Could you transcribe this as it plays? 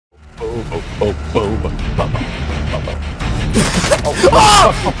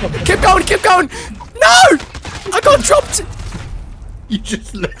Oh! Keep going, keep going! No! I got dropped! You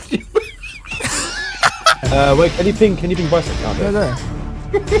just left you. Wait, can you ping bicep down there? There.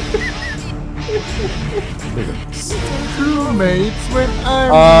 Crewmates when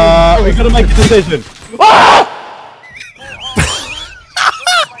I'm we gotta make a decision. Ah!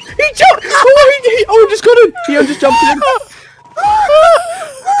 He jumped! Oh, just got him! He just jumped in.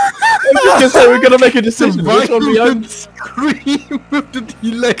 I'm just gonna say, we're gonna make a decision. Which one we own? Scream with the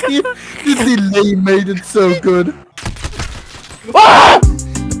delay. The delay made it so good. Ah!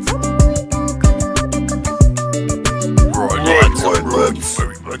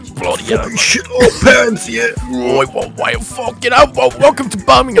 Bloody hell. Shit all pants, yeah. Why fucking up? Welcome to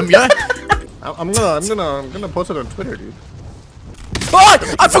Birmingham, yeah? I'm gonna post it on Twitter, dude. Oh,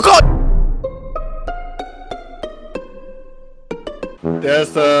 I forgot!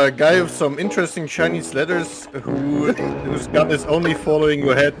 There's a guy with some interesting Chinese letters whose gun is only following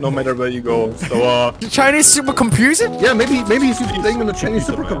your head no matter where you go. So The Chinese supercomputer? yeah, maybe he's playing on a Chinese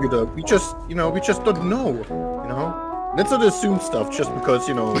supercomputer. We just don't know. You know? Let's not assume stuff just because,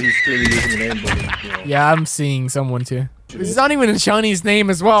 you know, he's clearly using a name. But, you know. Yeah, I'm seeing someone too. It's not even a Chinese name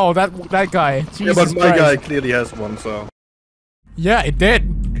as well, that guy. Jesus Yeah, but my Christ. guy clearly has one, so. Yeah, it did.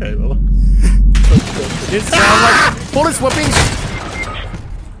 Okay, well. It sounds like bullets whipping.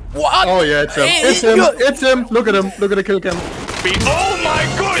 What? Oh yeah, it's him. It's him. It's him. Look at him. Look at the kill cam. Oh my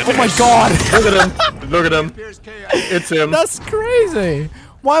god! Oh my god! Look at him. Look at him. It's him. That's crazy.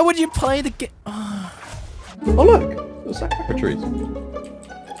 Why would you play the game? Oh look, the secretaries.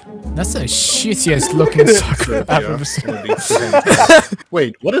 That's the shittiest looking sucker I've ever seen.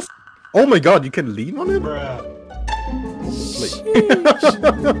 Wait, what is? Oh my god, you can lean on it?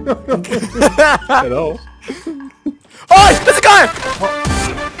 Hello. Oh, there's a guy!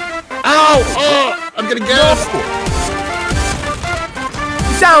 Ow! Oh, I'm getting gassed.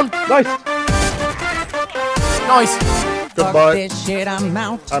 He's down. Nice. Nice. Goodbye. This shit, I'm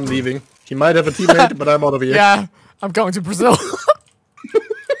out. I'm leaving. He might have a teammate, but I'm out of here. Yeah, I'm going to Brazil.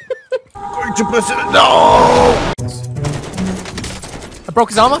 Going to Brazil. No! I broke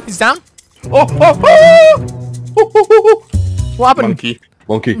his armor. He's down. Oh, oh, oh! Oh. What happened? Monkey.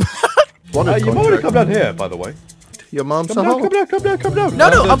 Monkey. What is You might want to come down here, by the way. Your mom's Come down, come down. No,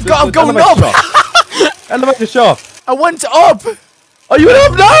 I'm going up. Elevator shaft. I went up. Oh, you went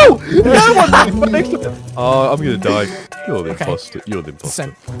up? No! No, one next to it. Oh, I'm gonna die. You're the imposter. You're the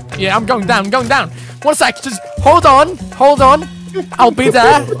imposter. Yeah, I'm going down. I'm going down. 1 sec. Just hold on. Hold on. I'll be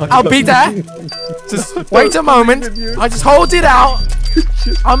there. I'll be there. Just wait a moment. I just hold it out.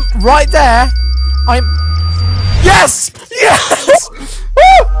 I'm right there. I'm. Yes! Yes!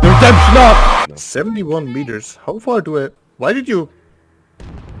 The redemption up! 71 meters. How far do I? Why did you?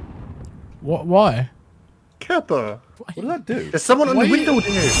 What? Why? Kappa. What did that do? There's someone on the window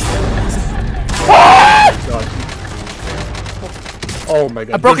there. Oh my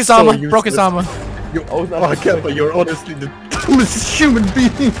god. I broke you're his so armor. useless. Broke his armor. Oh, Kappa, you're honestly the dumbest human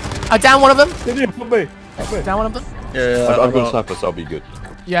being. I down one of them. Put me. Down one of them. Yeah, I'm gonna sniper, so I'll be good.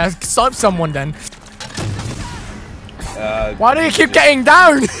 Yeah, snipe someone then. Why do you keep getting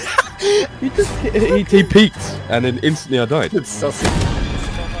down? He peeked, and then instantly I died. It's sussy.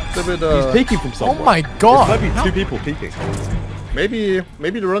 It's a bit, He's peeking from somewhere. Oh my There god. might be two people peeking. maybe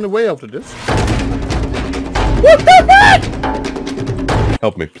to run away after this. What the fuck?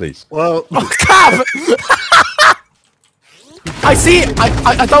 Help me, please. Well, Kapp! I see.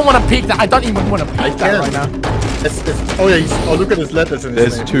 I don't want to peek that. I don't even want to peek that right now. oh yeah. Oh, look at his letters in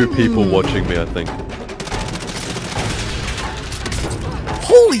his There's name. 2 people watching me, I think.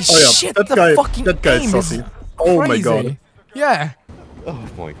 Holy Oh yeah, shit! that The guy. fucking That guy's aim is sussy. Oh my crazy. god. Yeah. Oh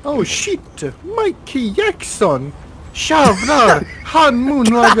my. Oh shit! Mikey Jackson! Shavnar! Han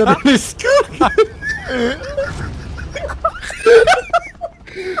Moonwager!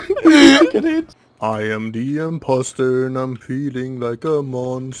 I am the imposter and I'm feeling like a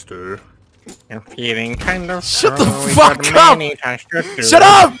monster. I'm feeling kind of Shut the fuck up! Shut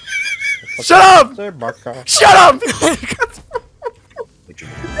up! Shut up! Shut up!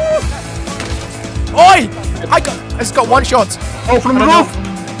 Oi! I just got 1 shot. Oh, from the roof!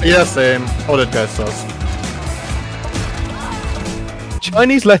 Yeah, same. Oh, that guy sus.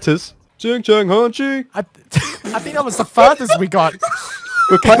 Chinese letters. Ching, cheng, hanji. I think that was the furthest we got.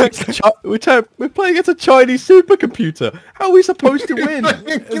 We're playing against a Chinese supercomputer. How are we supposed to win?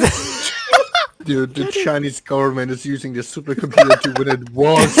 Dude, the Chinese government is using the supercomputer to win at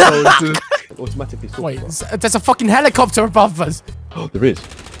Warzone. Automatically. Wait, there's a fucking helicopter above us. Oh, there is.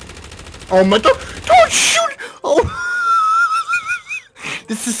 Oh my god! Don't shoot! Oh!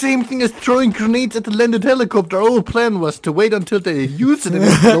 It's the same thing as throwing grenades at the landed helicopter. Our whole plan was to wait until they use it and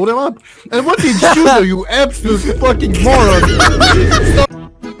then blow them up. And what did you do, you absolute fucking moron?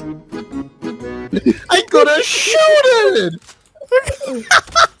 I gotta shoot at it!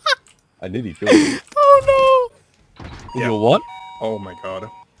 I nearly killed you. Oh no! Yeah. Your what? Oh my god.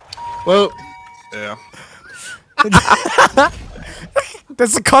 Well, yeah.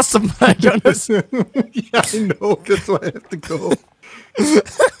 There's a customer, Jonas. Yeah, I know. That's why I have to go.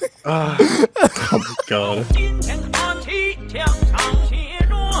 Oh my god. 金钱大旗墙上写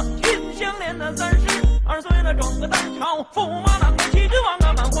着秦香莲的32岁了，整个当朝驸马郎的旗帜王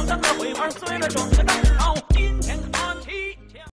啊，满皇上的徽牌随了整个当朝。